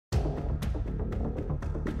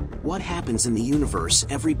What happens in the universe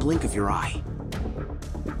every blink of your eye?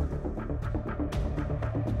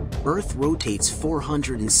 Earth rotates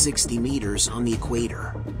 460 meters on the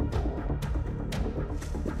equator.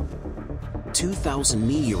 2,000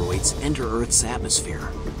 meteoroids enter Earth's atmosphere.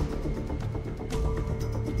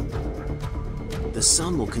 The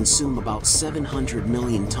Sun will consume about 700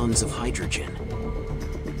 million tons of hydrogen.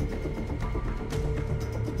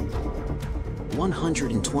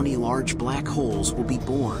 120 large black holes will be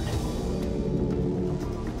born.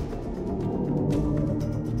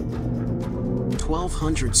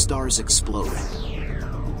 1,200 stars explode.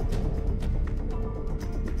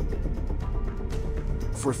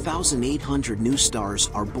 4,800 new stars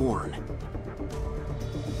are born.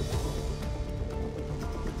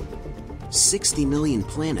 60 million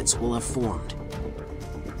planets will have formed.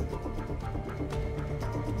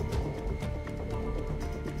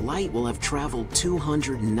 Light will have traveled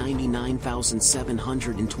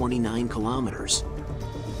 299,729 kilometers.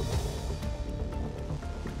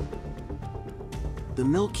 The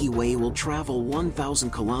Milky Way will travel 1,000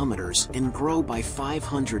 kilometers and grow by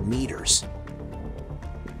 500 meters.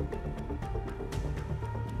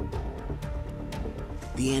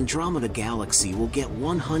 The Andromeda Galaxy will get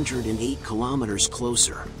 108 kilometers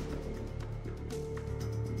closer.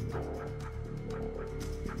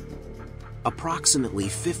 Approximately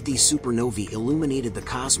 50 supernovae illuminated the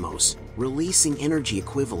cosmos, releasing energy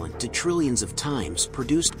equivalent to trillions of times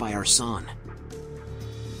produced by our Sun.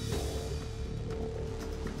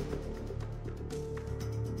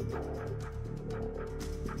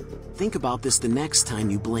 Think about this the next time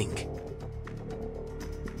you blink.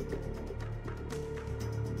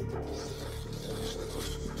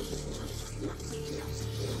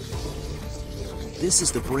 This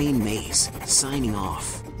is the Brain Maze, signing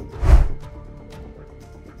off.